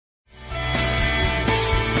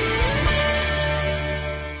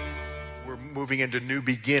moving into new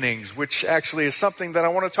beginnings, which actually is something that I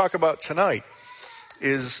want to talk about tonight,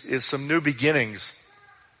 is some new beginnings.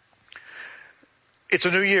 It's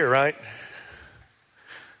a new year, right?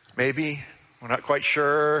 Maybe. We're not quite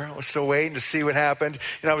sure. We're still waiting to see what happened.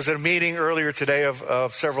 I was at a meeting earlier today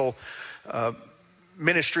of several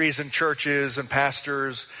ministries and churches and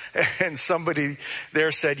pastors, and somebody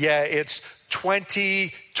there said, yeah, it's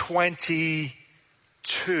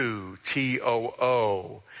 2022,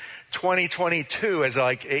 T-O-O. 2022 is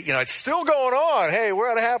like, it's still going on. Hey,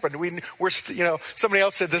 what happened? Somebody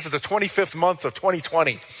else said this is the 25th month of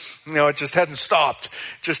 2020. It just hasn't stopped.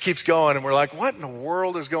 It just keeps going. And we're like, what in the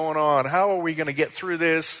world is going on? How are we going to get through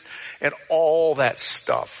this? And all that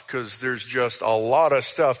stuff, because there's just a lot of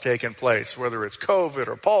stuff taking place, whether it's COVID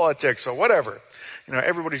or politics or whatever.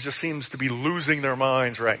 Everybody just seems to be losing their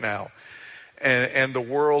minds right now. And the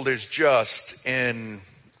world is just in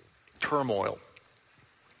turmoil.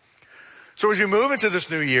 So as we move into this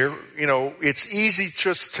new year, it's easy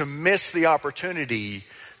just to miss the opportunity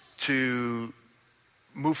to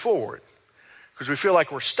move forward because we feel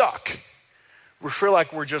like we're stuck. We feel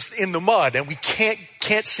like we're just in the mud and we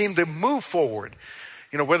can't seem to move forward.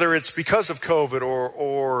 Whether it's because of COVID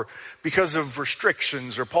or because of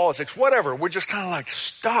restrictions or politics, whatever, we're just kind of like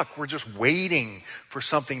stuck. We're just waiting for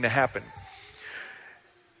something to happen.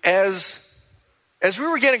 As we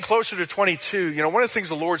were getting closer to 22, one of the things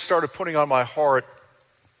the Lord started putting on my heart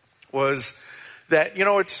was that,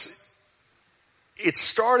 it's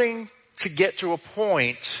starting to get to a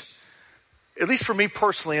point, at least for me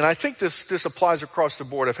personally, and I think this applies across the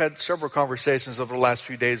board. I've had several conversations over the last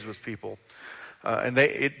few days with people, and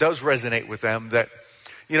it does resonate with them that,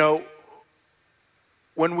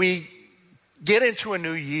 when we get into a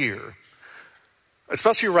new year,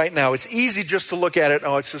 especially right now, it's easy just to look at it.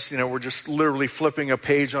 Oh, it's just, we're just literally flipping a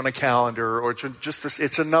page on a calendar, or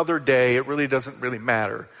it's another day. It really doesn't really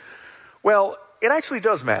matter. Well, it actually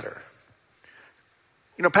does matter.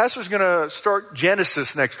 Pastor's going to start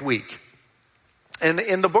Genesis next week. And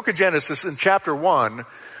in the book of Genesis, in chapter 1,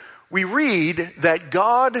 we read that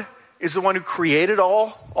God is the one who created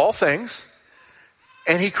all things.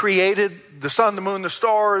 And he created the sun, the moon, the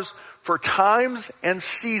stars for times and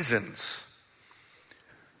seasons.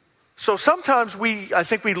 So sometimes I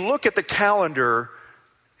think we look at the calendar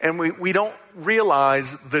and we don't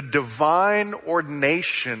realize the divine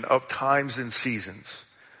ordination of times and seasons.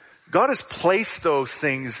 God has placed those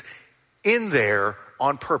things in there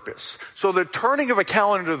on purpose. So the turning of a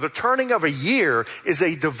calendar, the turning of a year is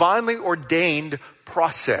a divinely ordained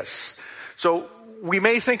process. So we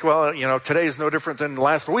may think, well, today is no different than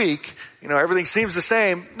last week. Everything seems the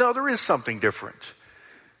same. No, there is something different.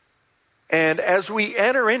 And as we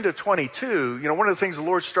enter into 22, one of the things the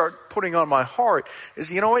Lord started putting on my heart is,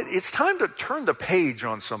 it's time to turn the page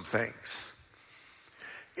on some things.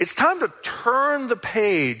 It's time to turn the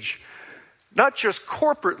page, not just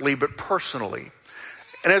corporately, but personally.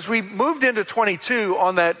 And as we moved into 22,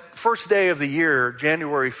 on that first day of the year,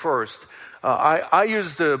 January 1st, I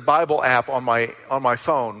used the Bible app on my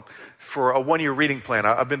phone for a 1-year reading plan.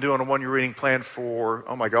 I've been doing a 1-year reading plan for,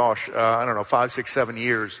 5, 6, 7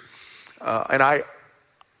 years. And I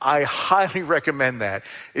highly recommend that.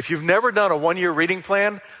 If you've never done a 1-year reading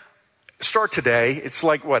plan, start today. It's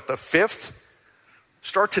like the 5th?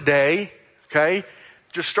 Start today, okay?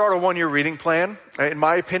 Just start a 1-year reading plan. In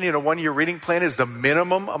my opinion, a 1-year reading plan is the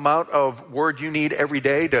minimum amount of word you need every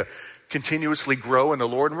day to continuously grow in the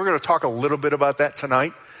Lord. And we're going to talk a little bit about that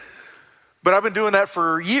tonight. But I've been doing that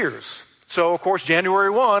for years. So, of course,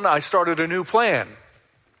 January 1, I started a new plan.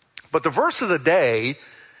 But the verse of the day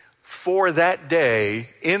for that day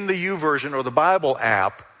in the YouVersion or the Bible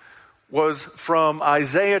app was from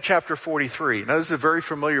Isaiah chapter 43. Now, this is a very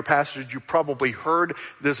familiar passage. You probably heard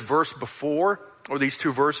this verse before, or these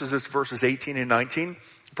two verses. It's verses 18 and 19. You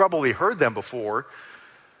probably heard them before.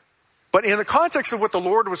 But in the context of what the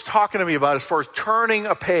Lord was talking to me about as far as turning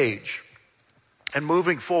a page and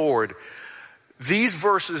moving forward, these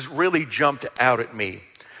verses really jumped out at me.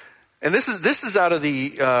 And this is out of the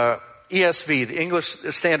ESV, the English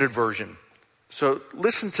Standard Version. So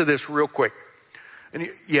listen to this real quick. And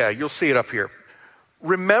you'll see it up here.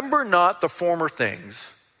 Remember not the former things,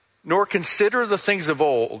 nor consider the things of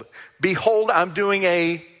old. Behold, I'm doing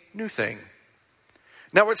a new thing.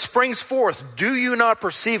 Now it springs forth. Do you not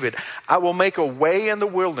perceive it? I will make a way in the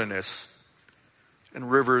wilderness and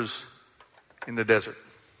rivers in the desert.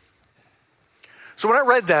 So when I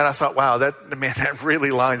read that, I thought, wow, that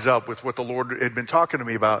really lines up with what the Lord had been talking to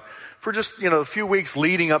me about for just, a few weeks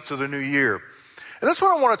leading up to the new year. And that's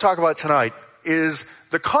what I want to talk about tonight is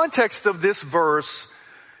the context of this verse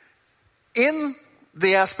in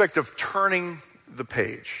the aspect of turning the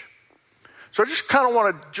page. So I just kind of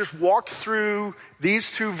want to just walk through these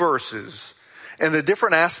two verses and the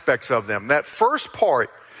different aspects of them. That first part,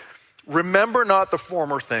 remember not the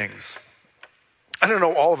former things. I don't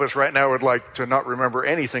know, all of us right now would like to not remember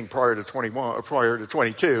anything prior to 21 or prior to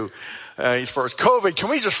 22. As far as COVID, can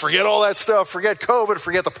we just forget all that stuff? Forget COVID,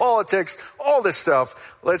 forget the politics, all this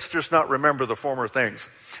stuff. Let's just not remember the former things.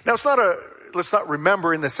 Now, let's not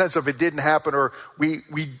remember in the sense of it didn't happen or we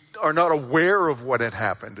are not aware of what had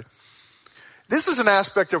happened. This is an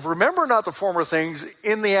aspect of remember not the former things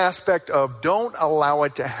in the aspect of don't allow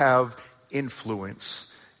it to have influence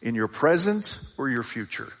in your present or your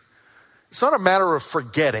future. It's not a matter of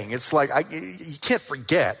forgetting. It's like you can't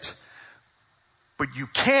forget, but you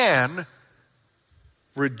can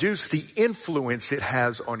reduce the influence it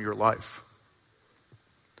has on your life.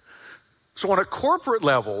 So on a corporate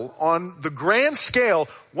level, on the grand scale,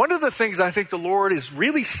 one of the things I think the Lord is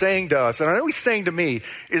really saying to us, and I know He's saying to me,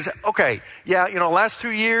 is, okay, yeah, last 2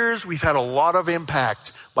 years, we've had a lot of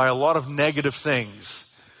impact by a lot of negative things.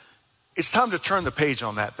 It's time to turn the page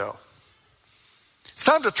on that, though. It's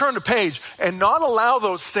time to turn the page and not allow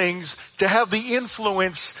those things to have the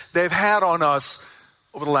influence they've had on us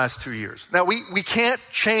over the last 2 years. Now, we can't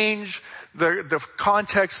change the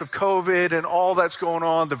context of COVID and all that's going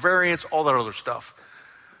on, the variants, all that other stuff.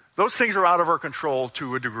 Those things are out of our control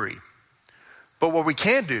to a degree. But what we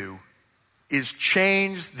can do is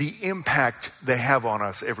change the impact they have on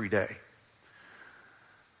us every day.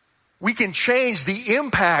 We can change the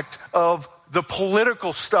impact of the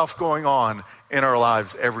political stuff going on in our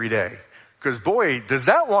lives every day. Because boy, does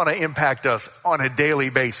that want to impact us on a daily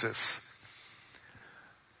basis.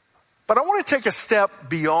 But I want to take a step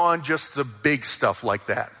beyond just the big stuff like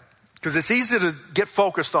that. Because it's easy to get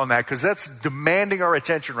focused on that because that's demanding our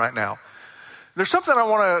attention right now. There's something I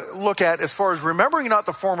want to look at as far as remembering not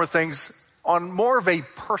the former things on more of a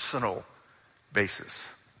personal basis.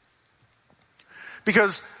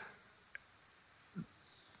 Because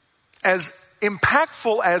as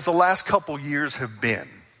impactful as the last couple years have been,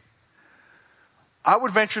 I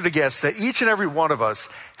would venture to guess that each and every one of us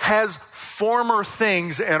has former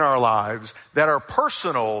things in our lives that are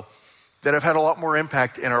personal that have had a lot more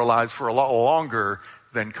impact in our lives for a lot longer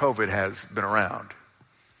than COVID has been around.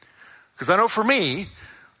 Because I know for me,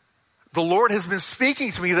 the Lord has been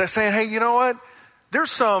speaking to me that's saying, hey, you know what?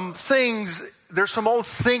 There's some things, there's some old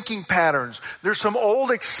thinking patterns, there's some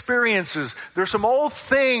old experiences, there's some old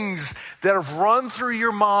things that have run through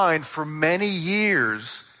your mind for many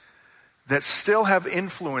years that still have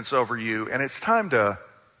influence over you, and it's time to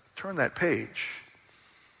turn that page.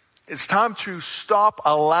 It's time to stop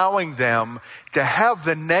allowing them to have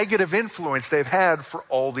the negative influence they've had for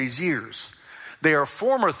all these years. They are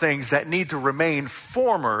former things that need to remain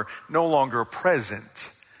former, no longer present.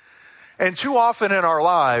 And too often in our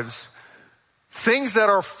lives, things that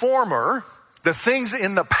are former, the things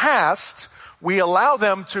in the past, we allow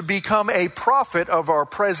them to become a prophet of our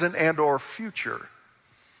present and or future.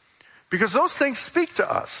 Because those things speak to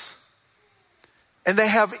us. And they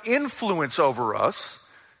have influence over us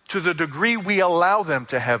to the degree we allow them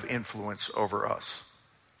to have influence over us.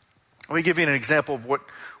 Let me give you an example of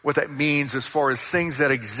what that means as far as things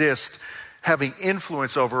that exist having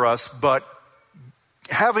influence over us, but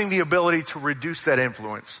having the ability to reduce that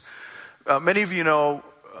influence. Many of you know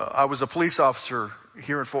I was a police officer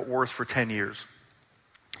here in Fort Worth for 10 years.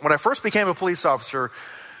 When I first became a police officer,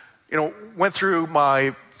 went through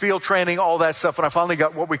my field training, all that stuff, and I finally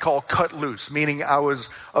got what we call cut loose, meaning I was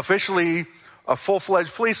officially a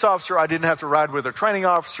full-fledged police officer. I didn't have to ride with a training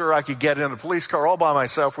officer. I could get in the police car all by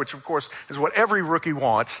myself, which of course is what every rookie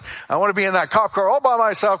wants. I want to be in that cop car all by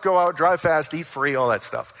myself, go out, drive fast, eat free, all that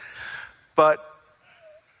stuff. But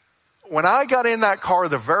when I got in that car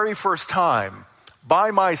the very first time by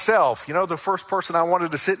myself, the first person I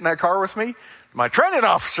wanted to sit in that car with me? My training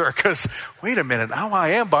officer, because wait a minute, now I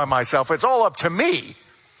am by myself. It's all up to me.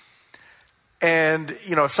 And,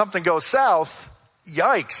 if something goes south,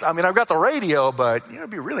 yikes. I mean, I've got the radio, but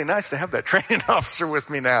it'd be really nice to have that training officer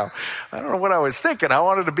with me now. I don't know what I was thinking. I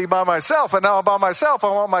wanted to be by myself, and now I'm by myself.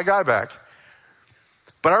 I want my guy back.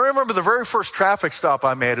 But I remember the very first traffic stop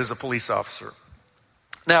I made as a police officer.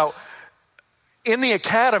 Now, in the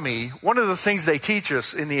academy, one of the things they teach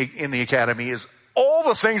us in the academy is all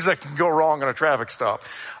the things that can go wrong on a traffic stop.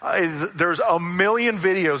 There's a million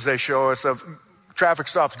videos they show us of traffic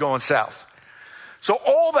stops going south. So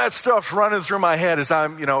all that stuff's running through my head as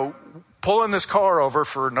I'm, pulling this car over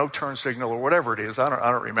for no turn signal or whatever it is. I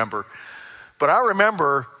don't remember. But I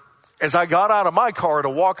remember as I got out of my car to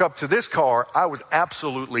walk up to this car, I was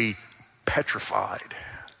absolutely petrified.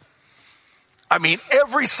 I mean,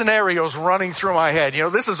 every scenario is running through my head. You know,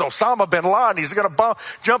 this is Osama bin Laden. He's going to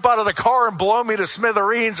jump out of the car and blow me to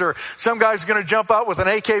smithereens, or some guy's going to jump out with an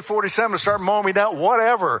AK-47 and start mowing me down,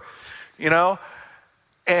 whatever, you know.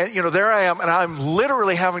 And, you know, there I am, and I'm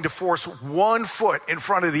literally having to force one foot in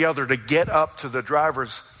front of the other to get up to the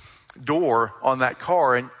driver's door on that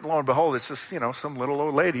car. And lo and behold, it's just, you know, some little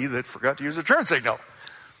old lady that forgot to use a turn signal.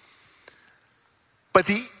 But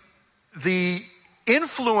the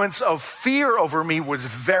influence of fear over me was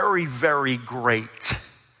very, very great.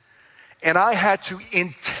 And I had to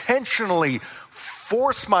intentionally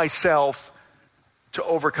force myself to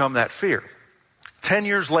overcome that fear. 10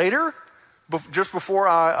 years later, just before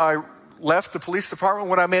I left the police department,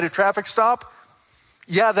 when I made a traffic stop,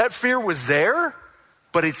 yeah, that fear was there,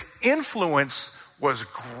 but its influence was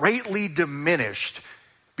greatly diminished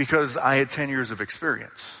because I had 10 years of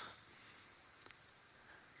experience.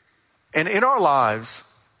 And in our lives,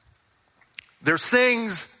 there's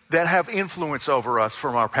things that have influence over us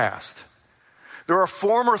from our past. There are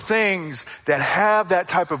former things that have that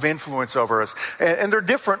type of influence over us, and they're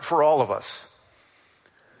different for all of us.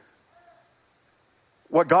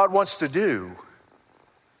 What God wants to do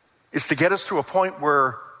is to get us to a point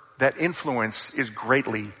where that influence is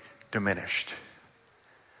greatly diminished.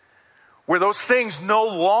 Where those things no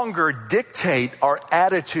longer dictate our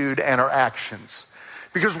attitude and our actions.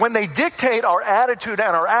 Because when they dictate our attitude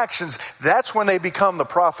and our actions, that's when they become the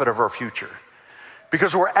prophet of our future.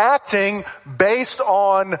 Because we're acting based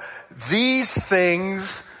on these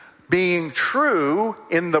things being true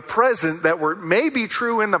in the present that were maybe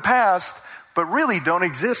true in the past, but really don't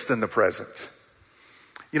exist in the present.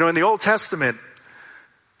 You know, in the Old Testament,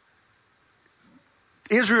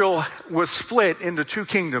 Israel was split into two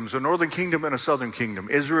kingdoms, a northern kingdom and a southern kingdom.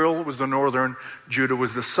 Israel was the northern, Judah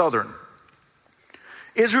was the southern.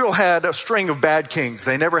 Israel had a string of bad kings.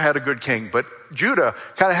 They never had a good king, but Judah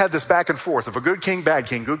kind of had this back and forth of a good king, bad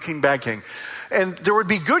king, good king, bad king. And there would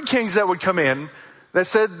be good kings that would come in that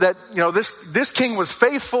said that, you know, this king was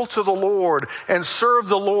faithful to the Lord and served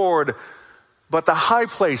the Lord, but the high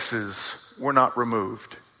places were not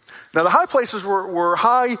removed. Now, the high places were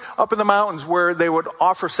high up in the mountains where they would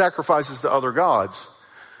offer sacrifices to other gods.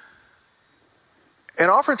 And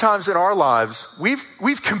oftentimes in our lives,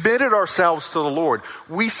 we've committed ourselves to the Lord.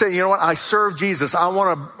 We say, you know what, I serve Jesus. I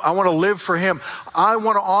want to live for him. I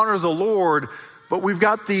want to honor the Lord. But we've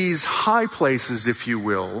got these high places, if you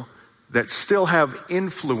will, that still have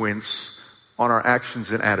influence on our actions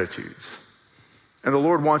and attitudes. And the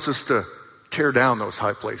Lord wants us to tear down those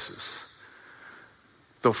high places.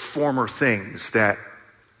 The former things that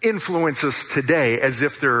influence us today as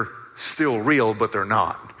if they're still real, but they're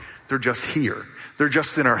not. They're just here. They're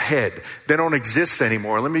just in our head. They don't exist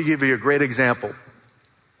anymore. Let me give you a great example.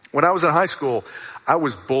 When I was in high school, I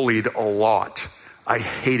was bullied a lot. I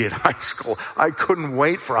hated high school. I couldn't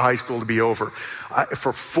wait for high school to be over.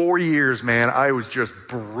 For 4 years, man, I was just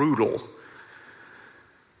brutal.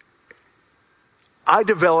 I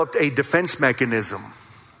developed a defense mechanism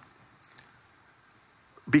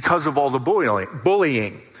because of all the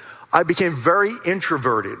bullying. I became very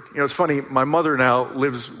introverted. You know, it's funny, my mother now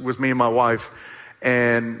lives with me and my wife,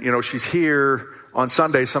 and, you know, she's here on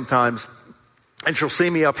Sundays sometimes, and she'll see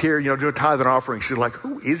me up here, you know, doing tithe and offering. She's like,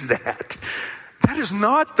 who is that? That is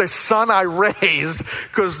not the son I raised,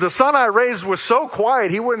 because the son I raised was so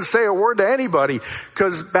quiet, he wouldn't say a word to anybody,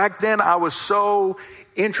 because back then I was so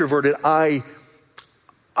introverted, I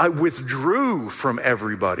withdrew from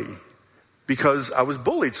everybody because I was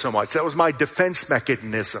bullied so much. That was my defense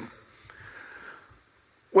mechanism.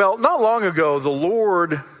 Well, not long ago, the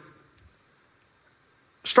Lord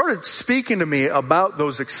started speaking to me about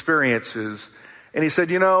those experiences. And he said,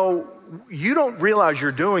 you know, you don't realize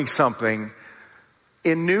you're doing something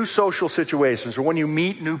in new social situations, or when you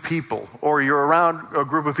meet new people, or you're around a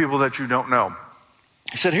group of people that you don't know.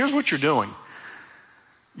 He said, here's what you're doing.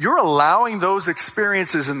 You're allowing those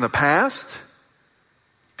experiences in the past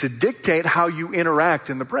to dictate how you interact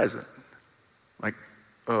in the present. Like,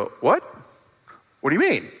 what? What do you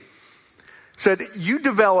mean? He said, you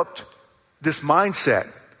developed this mindset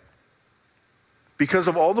because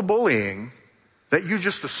of all the bullying that you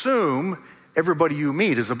just assume everybody you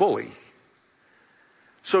meet is a bully.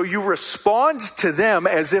 So you respond to them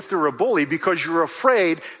as if they're a bully because you're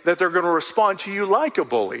afraid that they're going to respond to you like a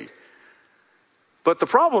bully. But the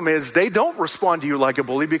problem is they don't respond to you like a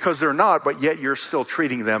bully because they're not, but yet you're still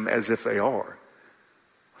treating them as if they are.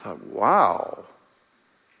 I thought, wow.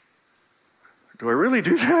 Do I really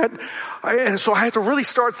do that? And so I had to really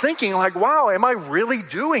start thinking like, wow, am I really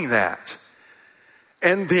doing that?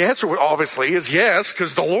 And the answer obviously is yes,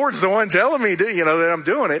 because the Lord's the one telling me that I'm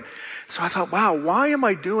doing it. So I thought, wow, why am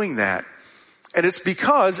I doing that? And it's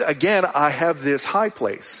because, again, I have this high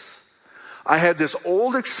place. I had this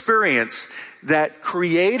old experience that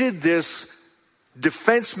created this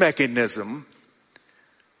defense mechanism,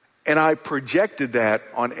 and I projected that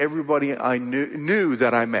on everybody I knew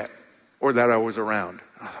that I met or that I was around.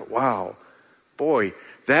 I thought, wow, boy,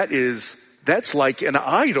 that's like an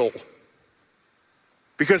idol.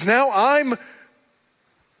 Because now I'm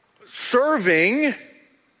serving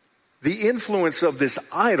the influence of this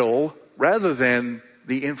idol rather than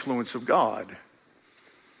the influence of God.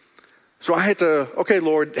 So I had to, okay,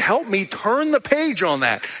 Lord, help me turn the page on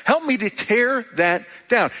that. Help me to tear that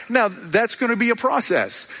down. Now, that's going to be a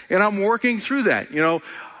process, and I'm working through that. You know,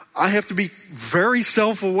 I have to be very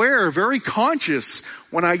self-aware, very conscious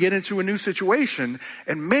when I get into a new situation.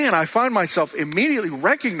 And man, I find myself immediately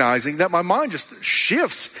recognizing that my mind just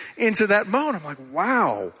shifts into that mode. I'm like,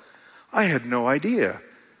 wow, I had no idea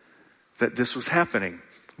that this was happening.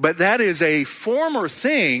 But that is a former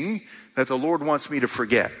thing that the Lord wants me to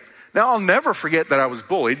forget. Now, I'll never forget that I was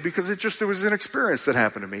bullied because it was an experience that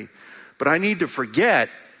happened to me. But I need to forget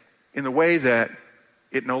in the way that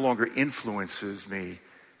it no longer influences me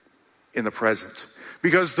in the present.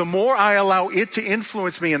 Because the more I allow it to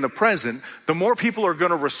influence me in the present, the more people are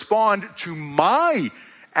going to respond to my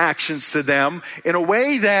actions to them in a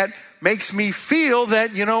way that makes me feel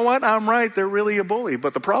that, you know what, I'm right, they're really a bully.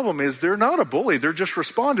 But the problem is they're not a bully. They're just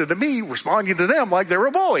responding to me, responding to them like they're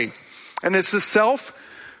a bully. And it's this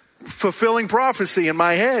self-fulfilling prophecy in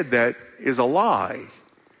my head that is a lie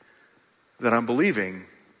that I'm believing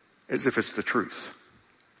as if it's the truth.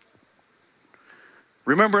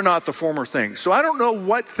 Remember not the former things. So I don't know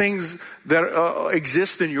what things that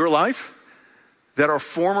exist in your life that are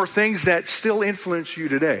former things that still influence you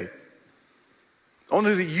today.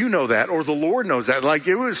 Only that you know that, or the Lord knows that. Like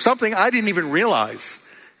it was something I didn't even realize.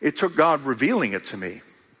 It took God revealing it to me.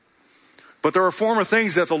 But there are former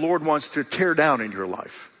things that the Lord wants to tear down in your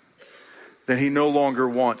life, that He no longer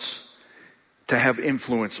wants to have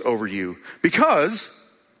influence over you, because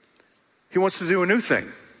He wants to do a new thing.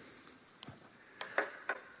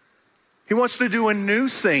 He wants to do a new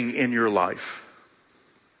thing in your life.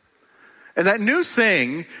 And that new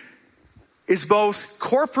thing is both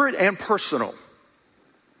corporate and personal.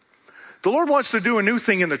 The Lord wants to do a new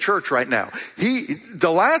thing in the church right now.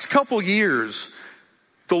 The last couple years,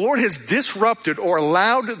 the Lord has disrupted or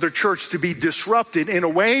allowed the church to be disrupted in a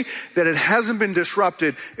way that it hasn't been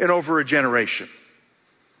disrupted in over a generation.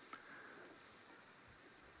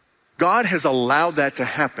 God has allowed that to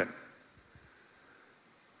happen.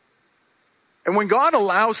 And when God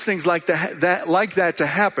allows things like that to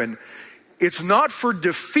happen, it's not for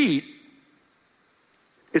defeat,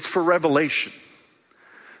 it's for revelation.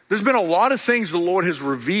 There's been a lot of things the Lord has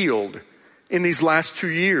revealed in these last 2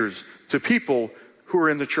 years to people who are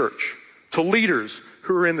in the church, to leaders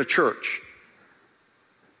who are in the church.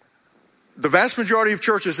 The vast majority of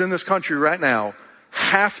churches in this country right now,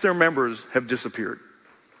 half their members have disappeared.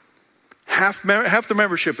 Half the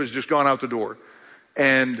membership has just gone out the door.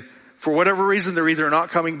 And for whatever reason, they're either not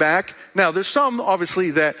coming back. Now, there's some,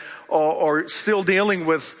 obviously, that are still dealing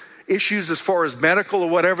with issues as far as medical or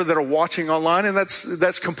whatever that are watching online, and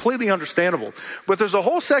that's completely understandable. But there's a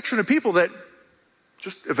whole section of people that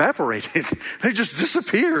just evaporated. They just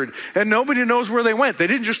disappeared, and nobody knows where they went. They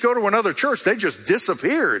didn't just go to another church. They just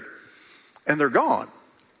disappeared, and they're gone.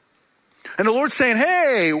 And the Lord's saying,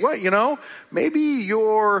 hey, maybe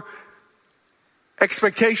your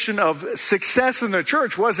expectation of success in the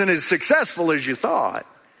church wasn't as successful as you thought.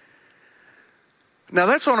 Now,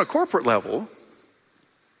 that's on a corporate level.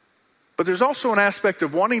 But there's also an aspect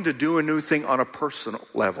of wanting to do a new thing on a personal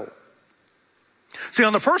level. See,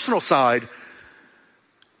 on the personal side,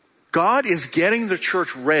 God is getting the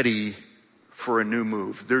church ready for a new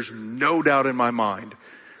move. There's no doubt in my mind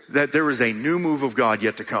that there is a new move of God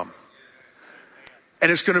yet to come.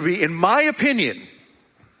 And it's going to be, in my opinion,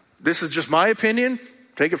 this is just my opinion,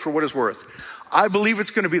 take it for what it's worth. I believe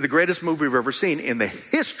it's going to be the greatest move we've ever seen in the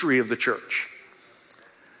history of the church.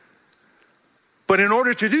 But in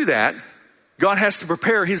order to do that, God has to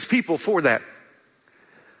prepare His people for that.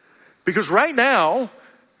 Because right now,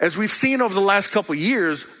 as we've seen over the last couple of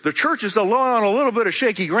years, the church is on a little bit of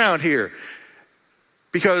shaky ground here.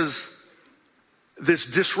 Because this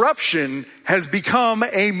disruption has become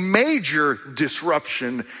a major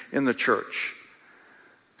disruption in the church.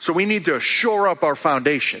 So we need to shore up our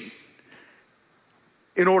foundation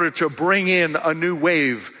in order to bring in a new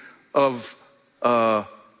wave of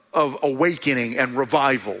awakening and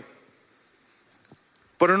revival.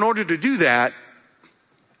 But in order to do that,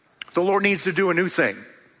 the Lord needs to do a new thing.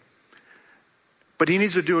 But he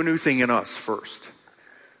needs to do a new thing in us first.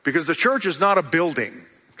 Because the church is not a building,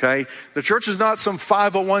 okay? The church is not some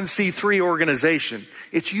 501c3 organization.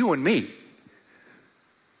 It's you and me.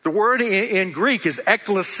 The word in Greek is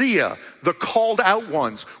ekklesia, the called out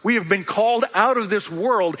ones. We have been called out of this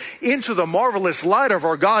world into the marvelous light of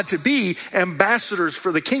our God to be ambassadors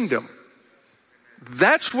for the kingdom.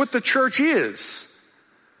 That's what the church is.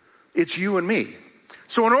 It's you and me.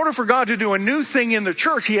 So in order for God to do a new thing in the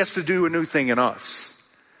church, he has to do a new thing in us.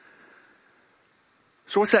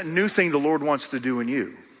 So what's that new thing the Lord wants to do in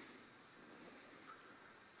you?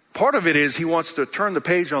 Part of it is he wants to turn the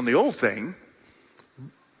page on the old thing.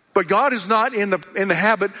 But God is not in the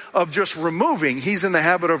habit of just removing. He's in the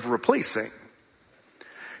habit of replacing.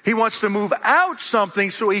 He wants to move out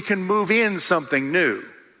something so he can move in something new.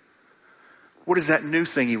 What is that new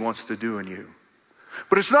thing he wants to do in you?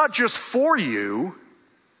 But it's not just for you.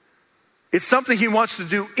 It's something he wants to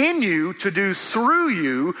do in you, to do through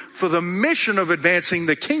you for the mission of advancing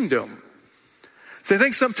the kingdom. So I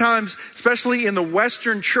think sometimes, especially in the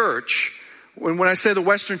Western church, when I say the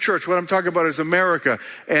Western church, what I'm talking about is America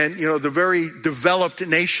and, the very developed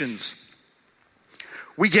nations.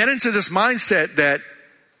 We get into this mindset that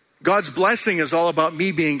God's blessing is all about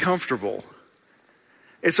me being comfortable.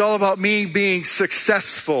 It's all about me being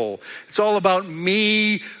successful. It's all about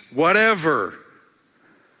me, whatever.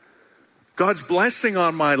 God's blessing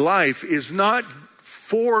on my life is not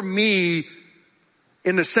for me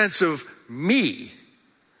in the sense of me.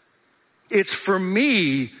 It's for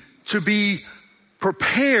me to be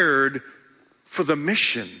prepared for the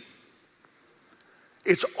mission.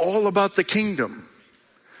 It's all about the kingdom.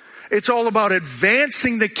 It's all about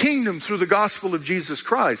advancing the kingdom through the gospel of Jesus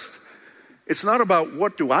Christ. It's not about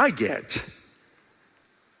what do I get.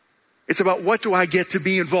 It's about what do I get to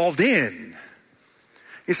be involved in.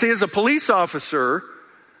 You see, as a police officer,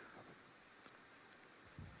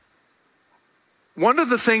 one of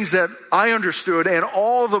the things that I understood, and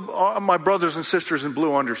all my brothers and sisters in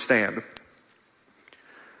blue understand,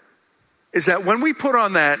 is that when we put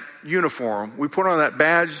on that uniform, we put on that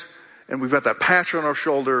badge, and we've got that patch on our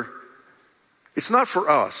shoulder, it's not for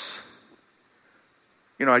us.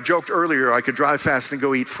 I joked earlier I could drive fast and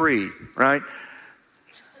go eat free, right?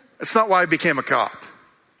 It's not why I became a cop.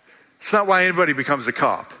 It's not why anybody becomes a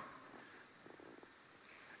cop.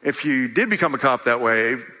 If you did become a cop that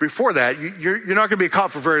way, before that, you're not going to be a cop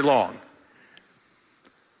for very long.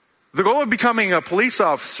 The goal of becoming a police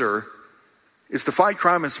officer is to fight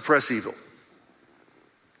crime and suppress evil.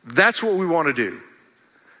 That's what we want to do.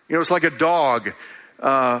 It's like a dog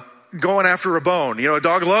going after a bone. A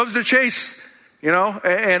dog loves to chase,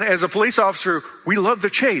 and as a police officer, we love to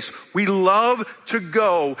chase. We love to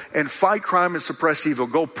go and fight crime and suppress evil.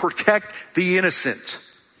 Go protect the innocent.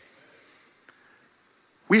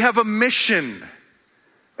 We have a mission,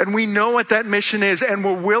 and we know what that mission is, and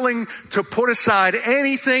we're willing to put aside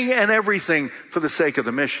anything and everything for the sake of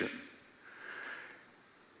the mission.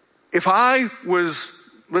 If I was,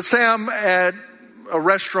 let's say I'm at a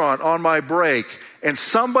restaurant on my break, and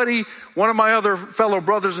one of my other fellow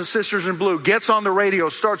brothers and sisters in blue gets on the radio,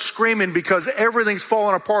 starts screaming because everything's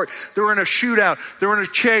falling apart. They're in a shootout. They're in a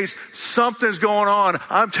chase. Something's going on.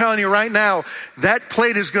 I'm telling you right now, that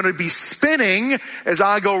plate is going to be spinning as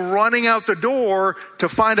I go running out the door to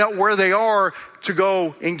find out where they are to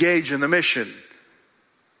go engage in the mission.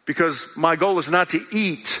 Because my goal is not to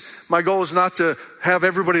eat. My goal is not to have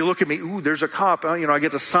everybody look at me. Ooh, there's a cop. I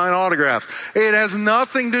get to sign autographs. It has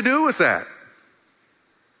nothing to do with that.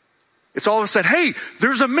 It's all of a sudden, hey,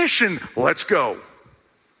 there's a mission. Let's go.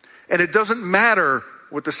 And it doesn't matter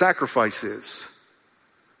what the sacrifice is.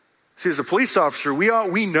 See, as a police officer,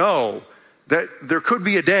 we know that there could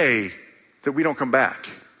be a day that we don't come back.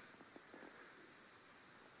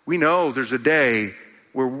 We know there's a day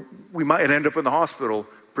where we might end up in the hospital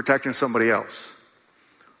protecting somebody else.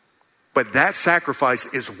 But that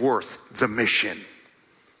sacrifice is worth the mission.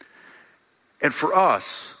 And for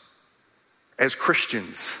us, as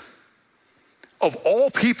Christians, of all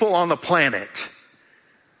people on the planet,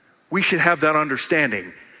 we should have that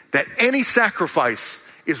understanding that any sacrifice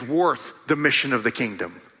is worth the mission of the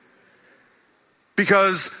kingdom.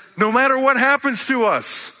 Because no matter what happens to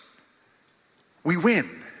us, we win.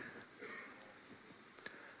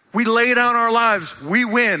 We lay down our lives, we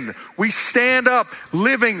win. We stand up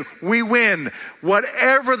living, we win.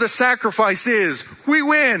 Whatever the sacrifice is, we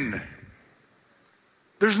win.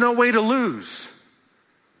 There's no way to lose.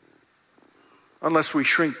 Unless we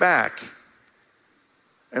shrink back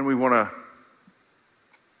and we want to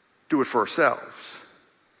do it for ourselves.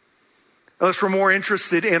 Unless we're more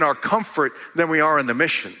interested in our comfort than we are in the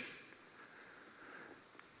mission.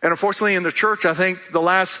 And unfortunately in the church, I think the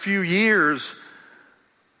last few years,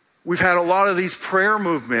 we've had a lot of these prayer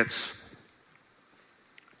movements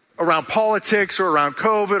around politics or around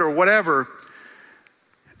COVID or whatever.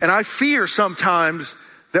 And I fear sometimes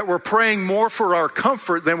that we're praying more for our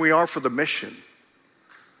comfort than we are for the mission.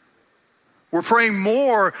 We're praying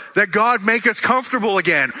more that God make us comfortable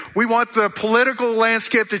again. We want the political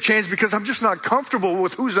landscape to change because I'm just not comfortable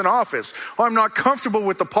with who's in office. Or I'm not comfortable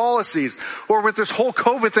with the policies. Or with this whole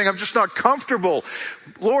COVID thing, I'm just not comfortable.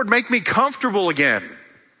 Lord, make me comfortable again.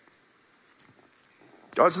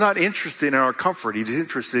 God's not interested in our comfort. He's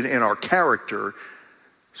interested in our character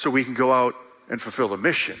so we can go out and fulfill the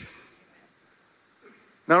mission.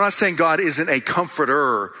 Now, I'm not saying God isn't a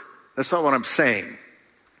comforter. That's not what I'm saying.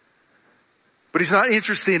 But he's not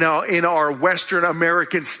interested in our Western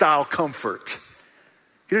American style comfort.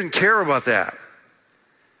 He doesn't care about that.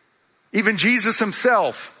 Even Jesus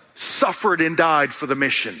himself suffered and died for the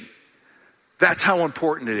mission. That's how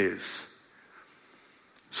important it is.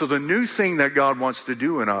 So the new thing that God wants to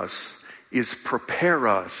do in us is prepare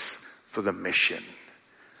us for the mission.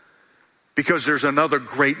 Because there's another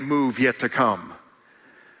great move yet to come.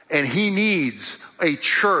 And he needs a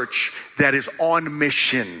church that is on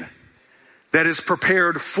mission, that is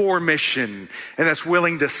prepared for mission, and that's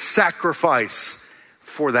willing to sacrifice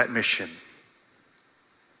for that mission.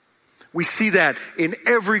 We see that in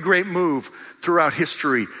every great move throughout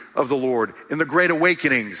history of the Lord, in the great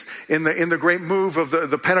awakenings, in the great move of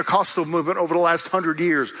the Pentecostal movement over the last 100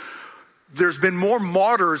 years. There's been more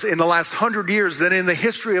martyrs in the last 100 years than in the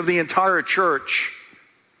history of the entire church.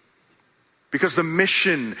 Because the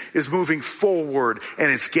mission is moving forward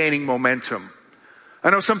and it's gaining momentum. I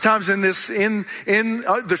know sometimes in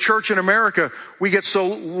the church in America, we get so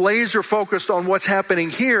laser focused on what's happening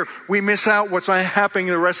here, we miss out what's happening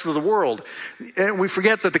in the rest of the world. And we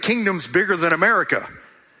forget that the kingdom's bigger than America.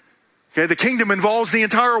 Okay, the kingdom involves the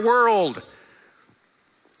entire world.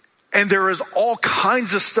 And there is all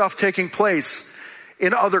kinds of stuff taking place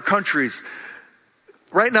in other countries.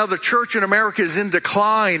 Right now, the church in America is in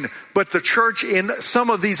decline, but the church in some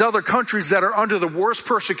of these other countries that are under the worst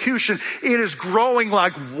persecution, it is growing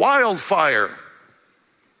like wildfire.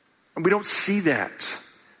 And we don't see that.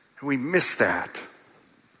 And we miss that.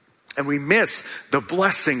 And we miss the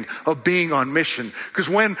blessing of being on mission. Because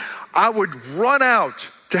when I would run out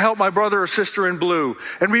to help my brother or sister in blue,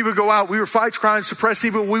 and we would go out, we would fight crime, suppress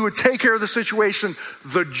evil, we would take care of the situation.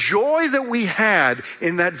 The joy that we had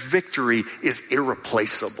in that victory is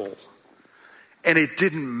irreplaceable. And it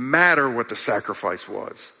didn't matter what the sacrifice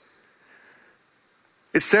was.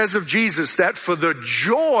 It says of Jesus that for the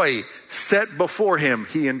joy set before him,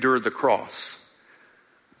 he endured the cross.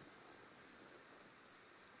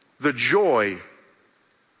 The joy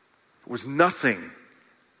was nothing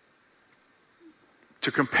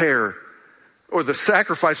to compare, or the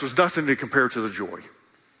sacrifice was nothing to compare to the joy.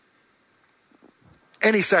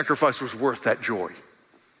 Any sacrifice was worth that joy.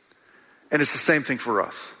 And it's the same thing for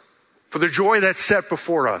us. For the joy that's set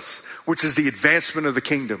before us, which is the advancement of the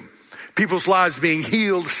kingdom, people's lives being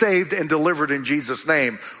healed, saved, and delivered in Jesus'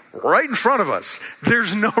 name, right in front of us.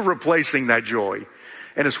 There's no replacing that joy.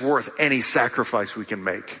 And it's worth any sacrifice we can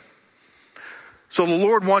make. So the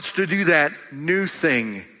Lord wants to do that new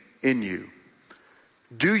thing in you.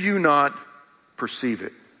 Do you not perceive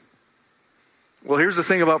it? Well, here's the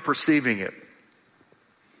thing about perceiving it.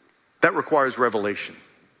 That requires revelation.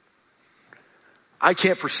 I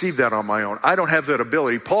can't perceive that on my own. I don't have that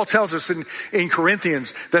ability. Paul tells us in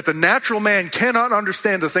Corinthians that the natural man cannot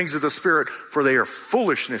understand the things of the Spirit, for they are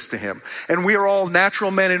foolishness to him. And we are all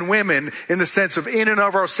natural men and women in the sense of in and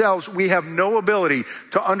of ourselves, we have no ability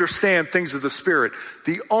to understand things of the Spirit.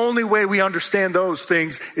 The only way we understand those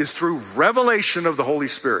things is through revelation of the Holy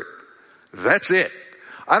Spirit. That's it.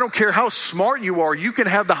 I don't care how smart you are. You can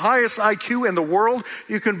have the highest IQ in the world.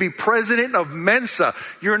 You can be president of Mensa.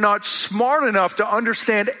 You're not smart enough to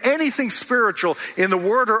understand anything spiritual in the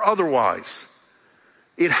Word or otherwise.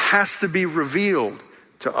 It has to be revealed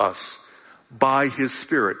to us by His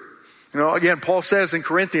Spirit. You know, again, Paul says in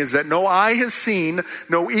Corinthians that no eye has seen,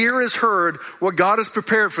 no ear has heard what God has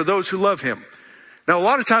prepared for those who love Him. Now, a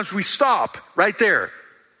lot of times we stop right there,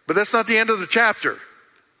 but that's not the end of the chapter.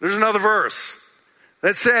 There's another verse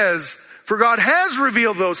that says, for God has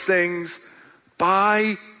revealed those things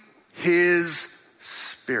by His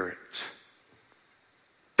Spirit.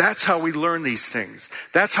 That's how we learn these things.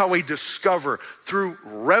 That's how we discover through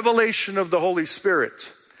revelation of the Holy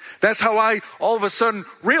Spirit. That's how I all of a sudden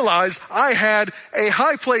realized I had a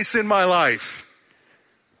high place in my life.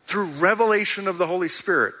 Through revelation of the Holy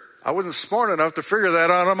Spirit. I wasn't smart enough to figure that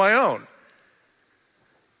out on my own.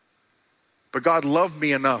 But God loved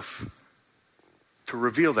me enough to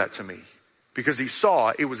reveal that to me because he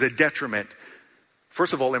saw it was a detriment,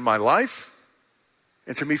 first of all, in my life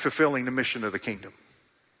and to me fulfilling the mission of the kingdom.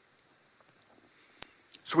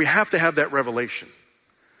 So we have to have that revelation.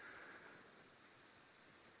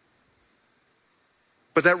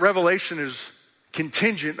 But that revelation is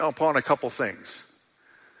contingent upon a couple things.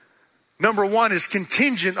 Number one is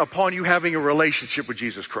contingent upon you having a relationship with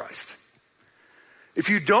Jesus Christ. If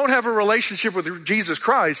you don't have a relationship with Jesus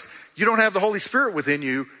Christ, you don't have the Holy Spirit within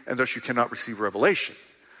you, and thus you cannot receive revelation.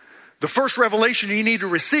 The first revelation you need to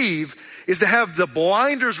receive is to have the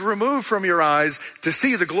blinders removed from your eyes to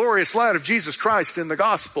see the glorious light of Jesus Christ in the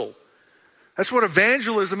gospel. That's what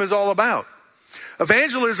evangelism is all about.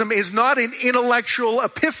 Evangelism is not an intellectual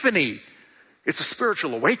epiphany. It's a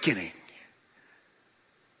spiritual awakening.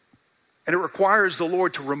 And it requires the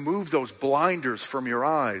Lord to remove those blinders from your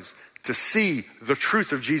eyes to see the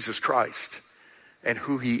truth of Jesus Christ and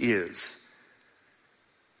who he is.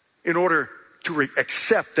 In order to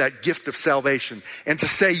accept that gift of salvation and to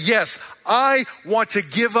say, yes, I want to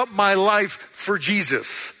give up my life for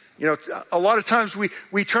Jesus. You know, a lot of times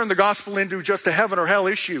we turn the gospel into just a heaven or hell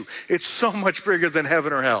issue. It's so much bigger than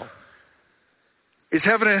heaven or hell. Is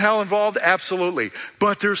heaven and hell involved? Absolutely.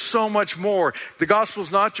 But there's so much more. The gospel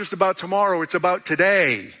is not just about tomorrow, it's about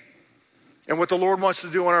today. And what the Lord wants to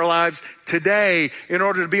do in our lives today in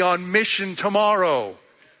order to be on mission tomorrow.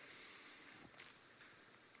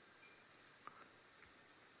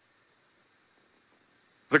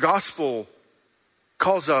 The gospel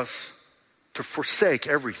calls us to forsake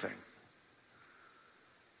everything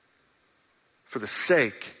for the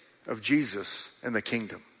sake of Jesus and the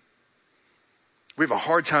kingdom. We have a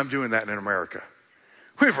hard time doing that in America.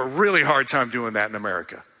 We have a really hard time doing that in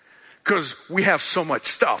America because we have so much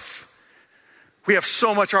stuff. We have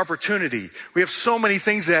so much opportunity. We have so many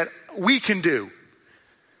things that we can do.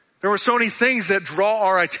 There are so many things that draw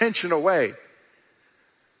our attention away.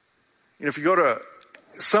 You know, if you go to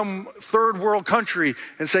some third world country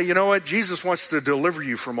and say, you know what, Jesus wants to deliver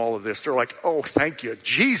you from all of this. They're like, oh, thank you,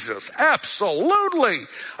 Jesus. Absolutely.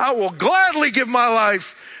 I will gladly give my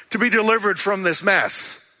life to be delivered from this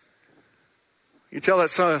mess. You tell that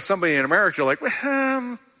somebody in America, like,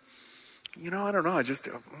 well, you know, I don't know.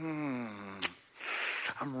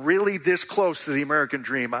 I'm really this close to the American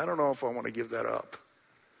dream. I don't know if I want to give that up.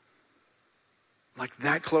 Like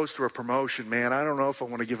that close to a promotion, man. I don't know if I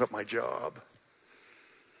want to give up my job.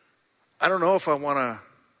 I don't know if I want to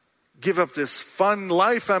give up this fun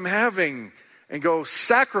life I'm having and go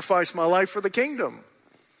sacrifice my life for the kingdom.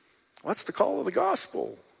 What's the call of the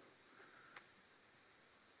gospel?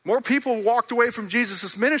 More people walked away from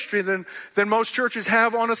Jesus' ministry than most churches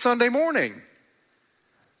have on a Sunday morning.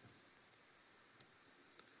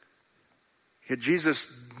 Yet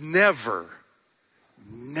Jesus never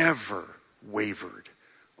wavered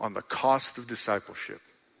on the cost of discipleship.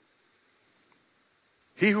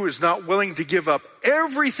 He who is not willing to give up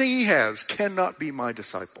everything he has cannot be my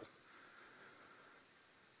disciple.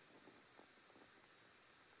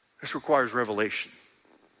 This requires revelation.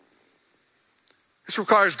 This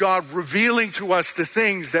requires God revealing to us the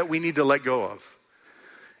things that we need to let go of.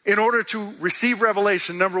 In order to receive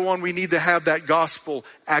revelation, number one, we need to have that gospel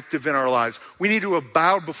active in our lives. We need to have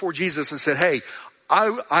bowed before Jesus and said, hey,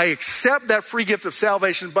 I accept that free gift of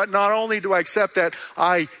salvation, but not only do I accept that,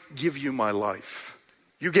 I give you my life.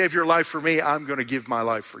 You gave your life for me, I'm going to give my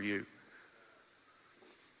life for you.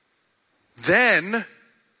 Then,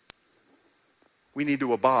 we need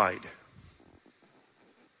to abide.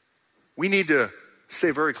 We need to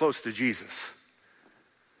stay very close to Jesus.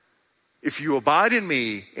 If you abide in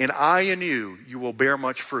me and I in you, you will bear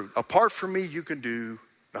much fruit. Apart from me, you can do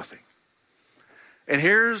nothing. And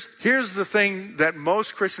here's the thing that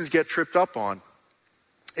most Christians get tripped up on,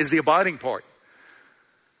 is the abiding part.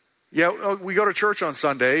 Yeah, we go to church on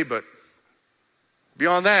Sunday, but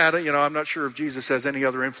beyond that, I'm not sure if Jesus has any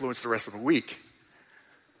other influence the rest of the week.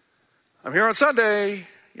 I'm here on Sunday,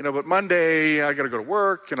 but Monday I got to go to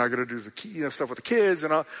work and I got to do the stuff with the kids,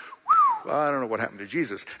 and I don't know what happened to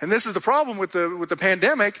Jesus. And this is the problem with the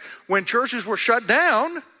pandemic. When churches were shut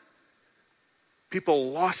down,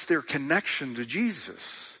 people lost their connection to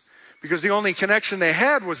Jesus because the only connection they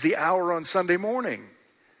had was the hour on Sunday morning.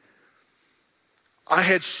 I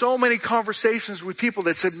had so many conversations with people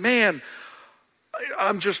that said, man,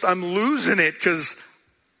 I'm losing it because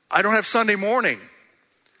I don't have Sunday morning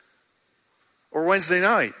or Wednesday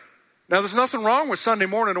night. Now, there's nothing wrong with Sunday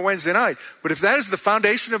morning or Wednesday night, but if that is the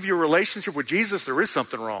foundation of your relationship with Jesus, there is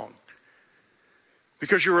something wrong.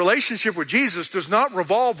 Because your relationship with Jesus does not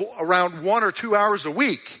revolve around 1 or 2 hours a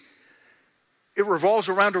week. It revolves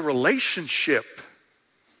around a relationship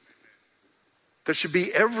that should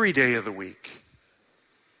be every day of the week.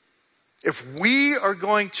 If we are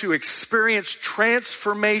going to experience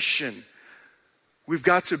transformation, we've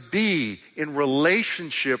got to be in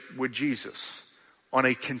relationship with Jesus on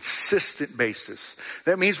a consistent basis.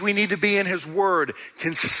 That means we need to be in His Word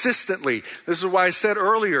consistently. This is why I said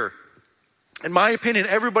earlier, in my opinion,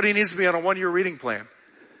 everybody needs to be on a 1-year reading plan.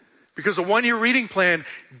 Because a 1-year reading plan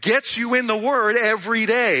gets you in the Word every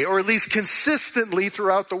day, or at least consistently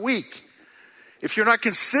throughout the week. If you're not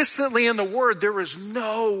consistently in the Word, there is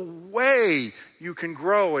no way you can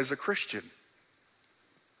grow as a Christian.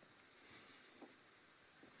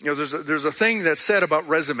 You know, there's a thing that's said about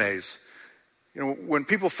resumes. You know, when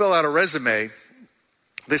people fill out a resume,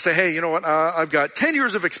 they say, hey, you know what, I've got 10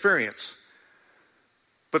 years of experience.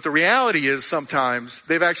 But the reality is sometimes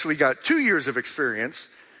they've actually got 2 years of experience.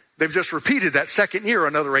 They've just repeated that second year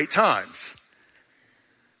another 8 times.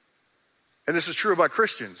 And this is true about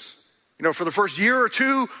Christians. You know, for the first year or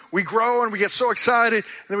two, we grow and we get so excited,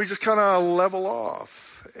 and then we just kind of level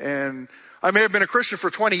off. And I may have been a Christian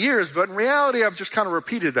for 20 years, but in reality, I've just kind of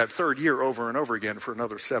repeated that third year over and over again for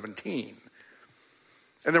another 17.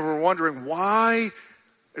 And then we're wondering, why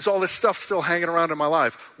is all this stuff still hanging around in my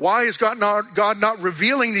life? Why is God not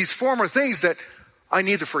revealing these former things that I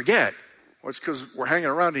need to forget? Well, it's because we're hanging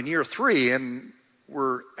around in year 3 and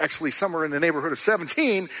we're actually somewhere in the neighborhood of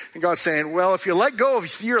 17. And God's saying, well, if you let go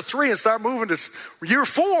of year 3 and start moving to year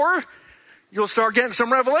 4, you'll start getting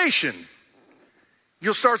some revelation.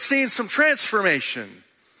 You'll start seeing some transformation.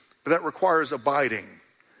 But that requires abiding.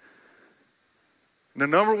 And the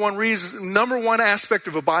number one aspect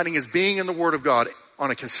of abiding is being in the Word of God on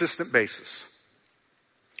a consistent basis.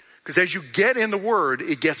 Because as you get in the Word,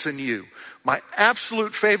 it gets in you. My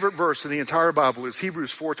absolute favorite verse in the entire Bible is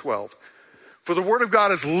Hebrews 4:12. For the Word of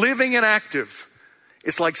God is living and active.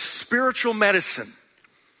 It's like spiritual medicine.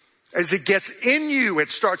 As it gets in you, it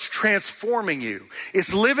starts transforming you.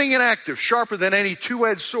 It's living and active, sharper than any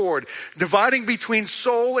two-edged sword, dividing between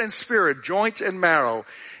soul and spirit, joint and marrow,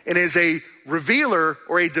 and is a revealer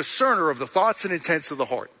or a discerner of the thoughts and intents of the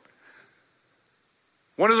heart.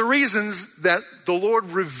 One of the reasons that the Lord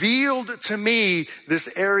revealed to me this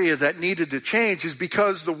area that needed to change is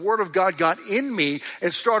because the Word of God got in me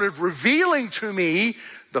and started revealing to me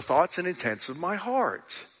the thoughts and intents of my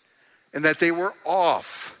heart, and that they were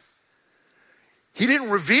off. He didn't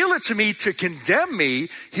reveal it to me to condemn me.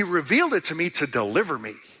 He revealed it to me to deliver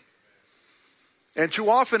me. And too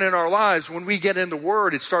often in our lives, when we get in the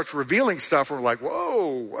Word, it starts revealing stuff. And we're like,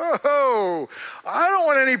 whoa, I don't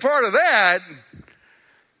want any part of that.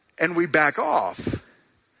 And we back off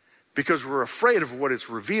because we're afraid of what it's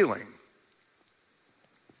revealing.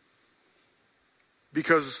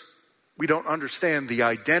 Because we don't understand the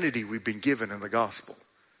identity we've been given in the gospel.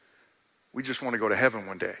 We just want to go to heaven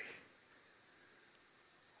one day.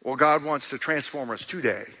 Well, God wants to transform us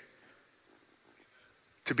today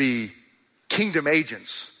to be kingdom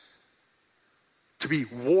agents, to be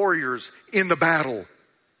warriors in the battle,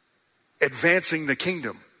 advancing the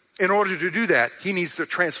kingdom. In order to do that, He needs to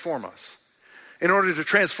transform us. In order to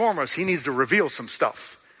transform us, He needs to reveal some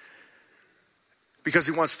stuff. Because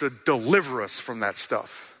He wants to deliver us from that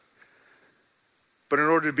stuff. But in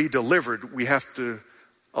order to be delivered, we have to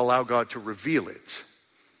allow God to reveal it.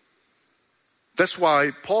 That's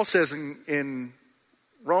why Paul says in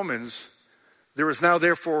Romans, there is now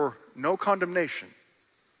therefore no condemnation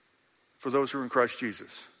for those who are in Christ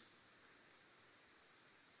Jesus.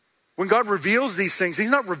 When God reveals these things, He's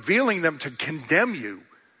not revealing them to condemn you.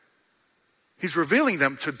 He's revealing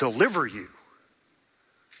them to deliver you.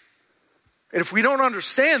 And if we don't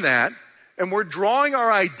understand that, and we're drawing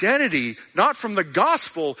our identity not from the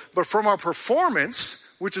gospel, but from our performance,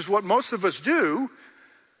 which is what most of us do,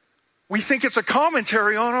 we think it's a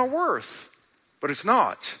commentary on our worth. But it's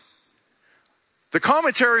not. The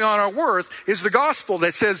commentary on our worth is the gospel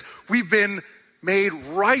that says we've been made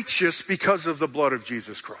righteous because of the blood of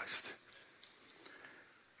Jesus Christ.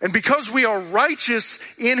 And because we are righteous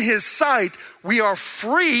in His sight, we are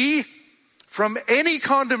free from any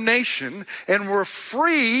condemnation, and we're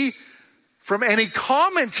free from any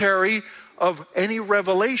commentary of any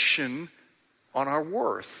revelation on our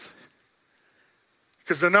worth.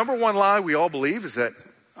 Because the number one lie we all believe is that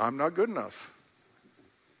I'm not good enough.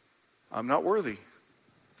 I'm not worthy.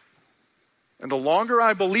 And the longer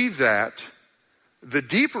I believe that, the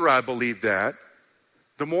deeper I believe that,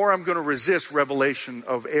 the more I'm going to resist revelation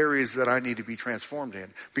of areas that I need to be transformed in.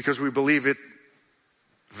 Because we believe it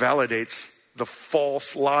validates the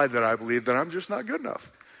false lie that I believe that I'm just not good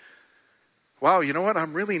enough. wow, you know what?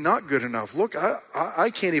 I'm really not good enough. Look,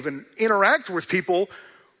 I can't even interact with people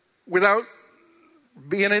without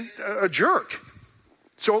being a jerk.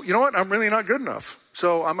 So, you know what? I'm really not good enough.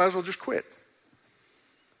 So I might as well just quit.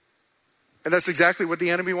 And that's exactly what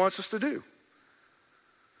the enemy wants us to do.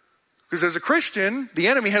 Because as a Christian, the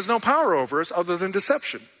enemy has no power over us other than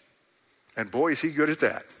deception. And boy, is he good at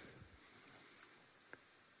that.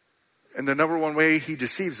 And the number one way he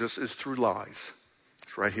deceives us is through lies.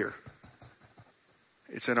 It's right here.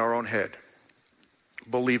 It's in our own head,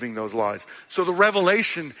 believing those lies. So the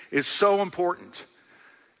revelation is so important.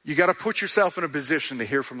 You got to put yourself in a position to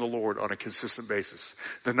hear from the Lord on a consistent basis.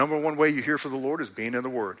 The number one way you hear from the Lord is being in the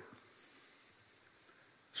Word.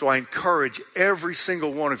 So I encourage every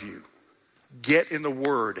single one of you, get in the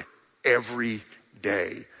Word every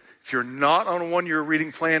day. If you're not on a one-year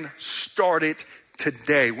reading plan, start it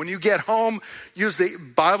today. When you get home, use the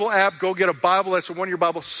Bible app. Go get a Bible that's a one-year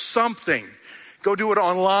Bible. Something. Go do it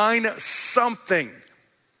online. Something.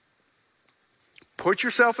 Put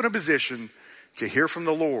yourself in a position to hear from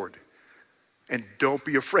the Lord. And don't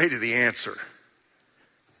be afraid of the answer.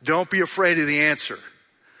 Don't be afraid of the answer.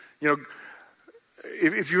 You know,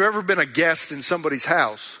 if you've ever been a guest in somebody's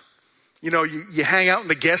house, you know, you hang out in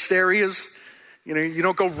the guest areas. You know, you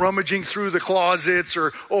don't go rummaging through the closets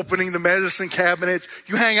or opening the medicine cabinets.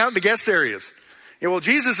 You hang out in the guest areas. Yeah, well,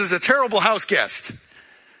 Jesus is a terrible house guest.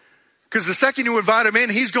 Because the second you invite him in,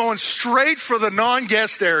 he's going straight for the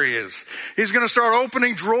non-guest areas. He's going to start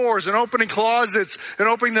opening drawers and opening closets and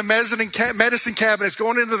opening the medicine cabinets,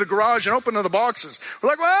 going into the garage and opening the boxes. We're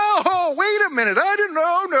like, well, wait a minute.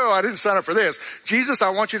 I didn't sign up for this. Jesus, I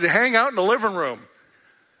want you to hang out in the living room.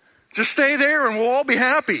 Just stay there and we'll all be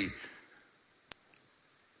happy.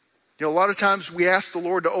 You know, a lot of times we ask the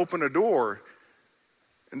Lord to open a door,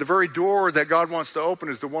 and the very door that God wants to open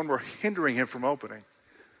is the one we're hindering him from opening.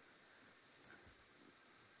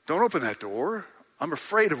 Don't open that door. I'm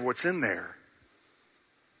afraid of what's in there.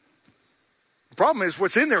 The problem is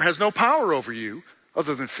what's in there has no power over you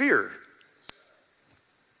other than fear.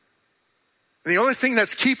 And the only thing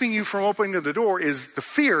that's keeping you from opening the door is the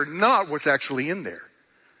fear, not what's actually in there.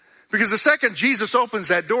 Because the second Jesus opens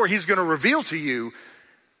that door, he's going to reveal to you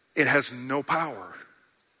it has no power.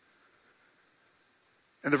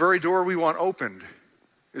 And the very door we want opened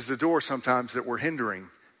is the door sometimes that we're hindering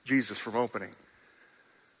Jesus from opening.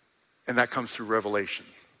 And that comes through revelation.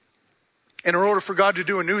 And in order for God to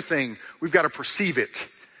do a new thing, we've got to perceive it.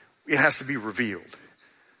 It has to be revealed.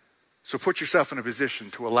 So put yourself in a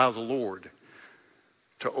position to allow the Lord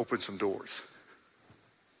to open some doors.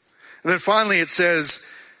 And then finally it says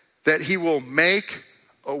that he will make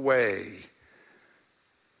a way.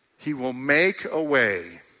 He will make a way.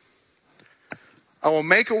 I will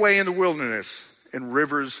make a way in the wilderness and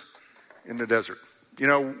rivers in the desert. You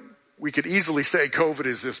know, we could easily say COVID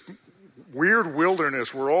is this weird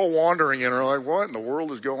wilderness we're all wandering in, and we're like, what in the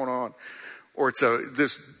world is going on? Or it's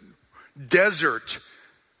this desert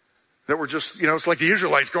that we're just, you know, it's like the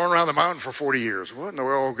Israelites going around the mountain for 40 years. What in the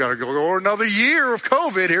world? Got to go another year of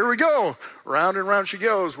COVID. Here we go. Round and round she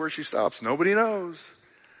goes. Where she stops, nobody knows.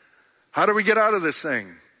 How do we get out of this thing?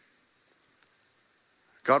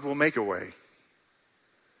 God will make a way.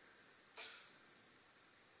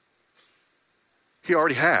 He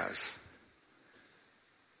already has.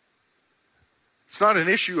 It's not an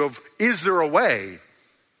issue of, is there a way?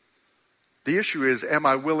 The issue is, am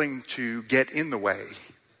I willing to get in the way?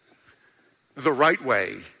 The right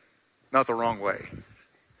way, not the wrong way.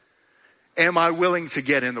 Am I willing to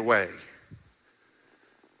get in the way?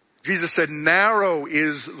 Jesus said, narrow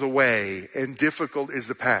is the way and difficult is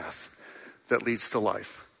the path that leads to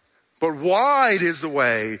life. But wide is the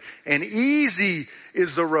way and easy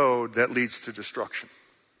is the road that leads to destruction.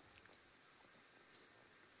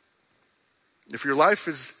 If your life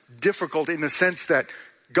is difficult in the sense that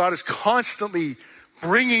God is constantly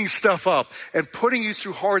bringing stuff up and putting you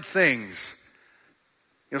through hard things,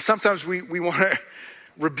 you know, sometimes we want to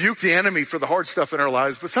rebuke the enemy for the hard stuff in our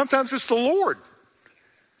lives, but sometimes it's the Lord.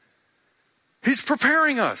 He's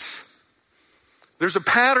preparing us. There's a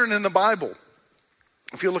pattern in the Bible.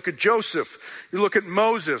 If you look at Joseph, you look at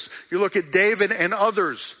Moses, you look at David and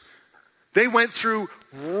others, they went through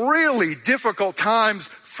really difficult times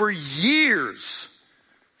for years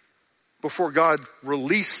before God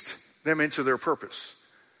released them into their purpose.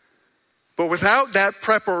 But without that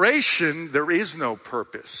preparation, there is no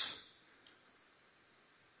purpose.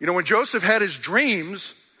 You know, when Joseph had his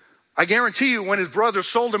dreams, I guarantee you when his brothers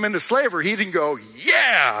sold him into slavery, he didn't go,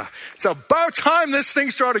 yeah, it's about time this thing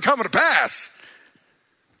started coming to pass.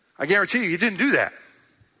 I guarantee you he didn't do that.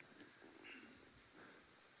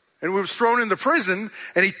 And he was thrown into prison,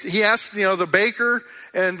 and he asked, the baker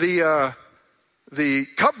and the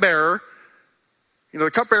cupbearer,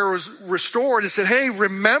 the cupbearer was restored and said, hey,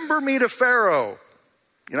 remember me to Pharaoh.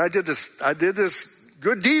 I did this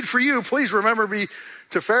good deed for you. Please remember me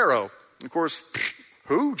to Pharaoh. And of course,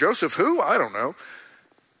 who? Joseph who? I don't know.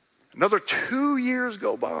 Another 2 years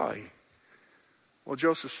go by. Well,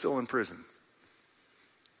 Joseph's still in prison.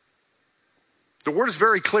 The word is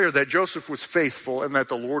very clear that Joseph was faithful and that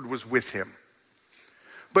the Lord was with him.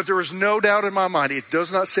 But there is no doubt in my mind, it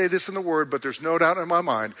does not say this in the word, but there's no doubt in my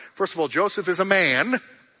mind. First of all, Joseph is a man,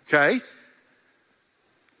 okay?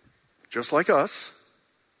 Just like us.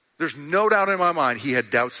 There's no doubt in my mind he had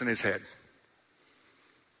doubts in his head.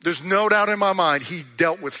 There's no doubt in my mind he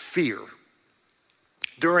dealt with fear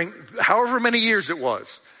during however many years it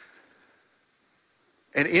was.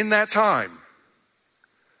 And in that time,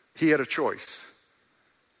 he had a choice.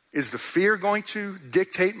 Is the fear going to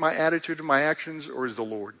dictate my attitude and my actions, or is the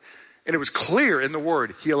Lord? And it was clear in the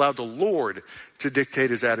word, he allowed the Lord to dictate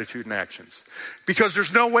his attitude and actions. Because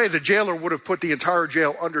there's no way the jailer would have put the entire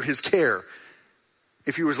jail under his care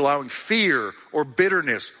if he was allowing fear or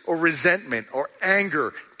bitterness or resentment or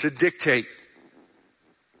anger to dictate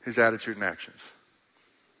his attitude and actions.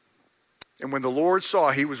 And when the Lord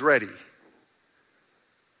saw he was ready,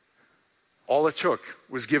 all it took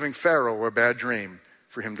was giving Pharaoh a bad dream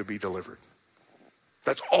for him to be delivered.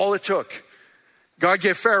 That's all it took. God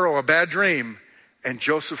gave Pharaoh a bad dream, and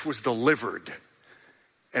Joseph was delivered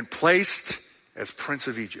and placed as Prince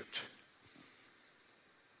of Egypt.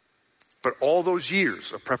 But all those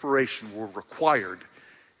years of preparation were required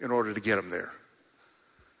in order to get him there.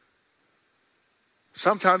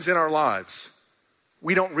 Sometimes in our lives,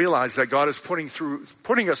 we don't realize that God is putting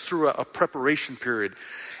us through a preparation period.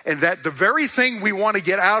 And that the very thing we want to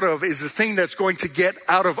get out of is the thing that's going to get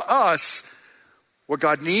out of us what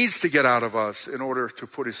God needs to get out of us in order to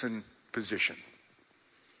put us in position.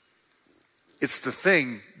 It's the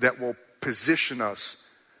thing that will position us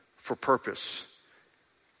for purpose.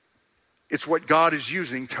 It's what God is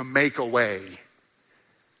using to make a way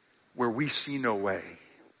where we see no way.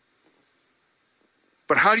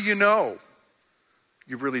 But how do you know?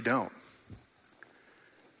 You really don't.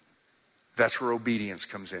 That's where obedience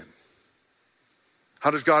comes in.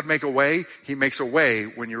 How does God make a way? He makes a way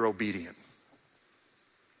when you're obedient.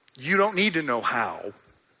 You don't need to know how.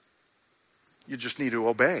 You just need to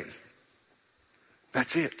obey.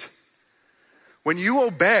 That's it. When you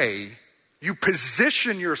obey, you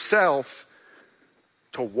position yourself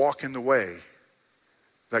to walk in the way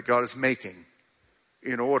that God is making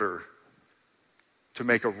in order to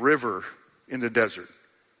make a river in the desert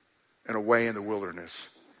and a way in the wilderness.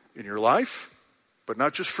 In your life, but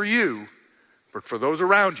not just for you, but for those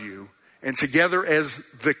around you, and together as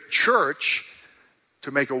the church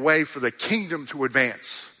to make a way for the kingdom to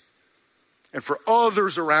advance. And for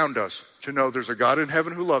others around us to know there's a God in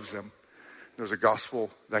heaven who loves them. There's a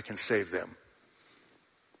gospel that can save them.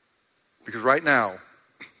 Because right now,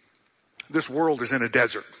 this world is in a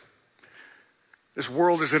desert. This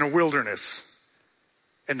world is in a wilderness.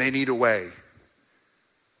 And they need a way.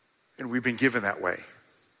 And we've been given that way.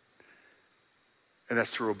 And that's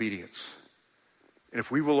through obedience. And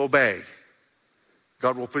if we will obey,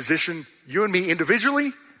 God will position you and me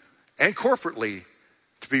individually and corporately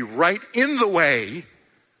to be right in the way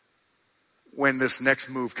when this next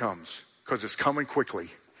move comes. Because it's coming quickly.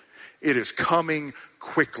 It is coming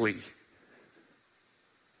quickly.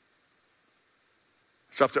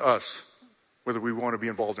 It's up to us whether we want to be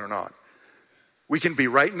involved or not. We can be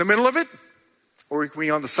right in the middle of it, or we can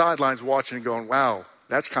be on the sidelines watching and going, wow,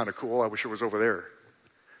 that's kind of cool. I wish it was over there.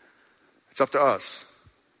 It's up to us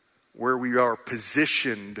where we are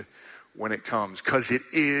positioned when it comes, because it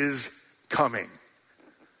is coming.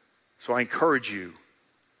 So I encourage you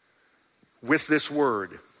with this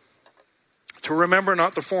word to remember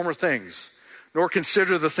not the former things, nor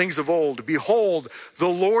consider the things of old. Behold, the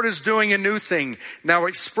Lord is doing a new thing. Now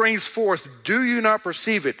it springs forth. Do you not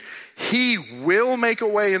perceive it? He will make a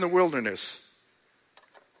way in the wilderness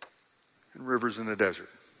and rivers in the desert.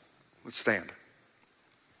 Let's stand.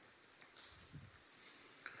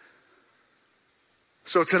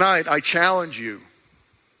 So tonight, I challenge you.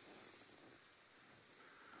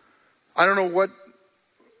 I don't know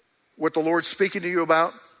what the Lord's speaking to you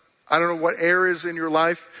about. I don't know what areas in your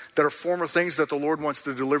life that are former things that the Lord wants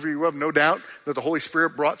to deliver you of. No doubt that the Holy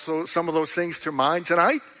Spirit brought some of those things to mind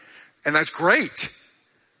tonight. And that's great.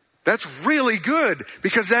 That's really good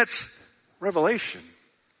because that's revelation.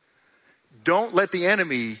 Don't let the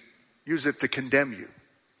enemy use it to condemn you,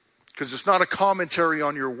 because it's not a commentary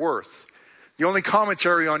on your worth. The only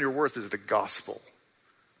commentary on your worth is the gospel.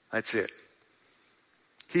 That's it.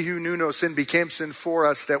 He who knew no sin became sin for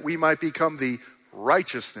us that we might become the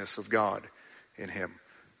righteousness of God in him.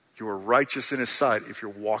 You are righteous in his sight if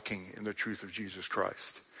you're walking in the truth of Jesus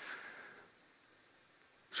Christ.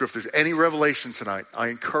 So if there's any revelation tonight, I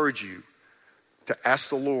encourage you to ask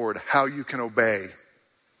the Lord how you can obey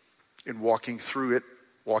in walking through it,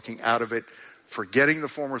 walking out of it, forgetting the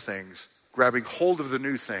former things, grabbing hold of the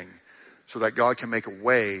new thing so that God can make a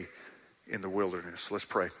way in the wilderness. Let's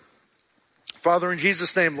pray. Father, in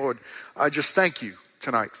Jesus' name, Lord, I just thank you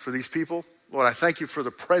tonight for these people. Lord, I thank you for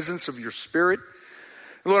the presence of your Spirit.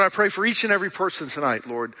 Lord, I pray for each and every person tonight,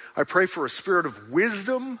 Lord. I pray for a spirit of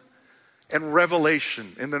wisdom and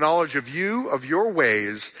revelation in the knowledge of you, of your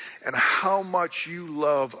ways, and how much you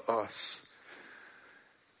love us.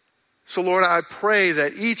 So, Lord, I pray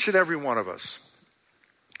that each and every one of us,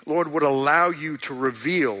 Lord, would allow you to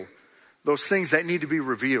reveal those things that need to be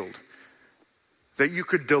revealed. That you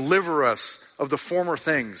could deliver us of the former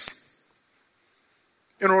things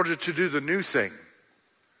in order to do the new thing.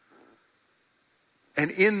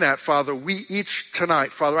 And in that, Father, we each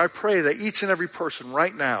tonight, Father, I pray that each and every person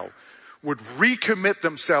right now would recommit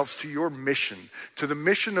themselves to your mission, to the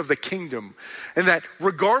mission of the kingdom. And that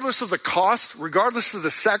regardless of the cost, regardless of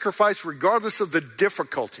the sacrifice, regardless of the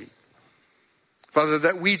difficulty, Father,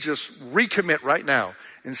 that we just recommit right now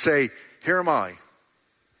and say, here am I.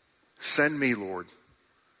 Send me, Lord.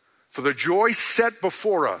 For the joy set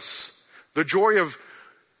before us, the joy of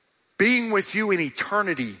being with you in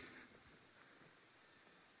eternity,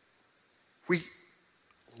 we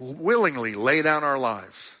willingly lay down our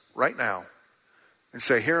lives right now and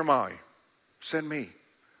say, here am I. Send me.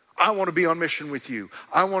 I want to be on mission with you.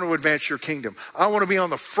 I want to advance your kingdom. I want to be on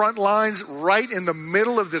the front lines right in the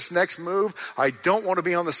middle of this next move. I don't want to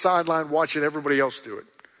be on the sideline watching everybody else do it.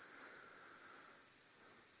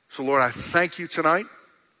 So Lord, I thank you tonight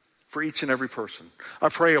for each and every person. I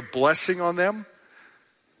pray a blessing on them.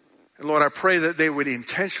 And Lord, I pray that they would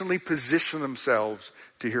intentionally position themselves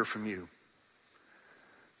to hear from you.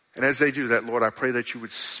 And as they do that, Lord, I pray that you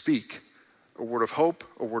would speak a word of hope,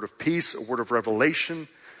 a word of peace, a word of revelation,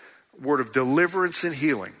 a word of deliverance and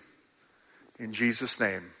healing. In Jesus'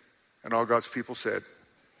 name. And all God's people said,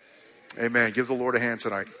 amen. Give the Lord a hand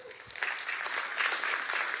tonight.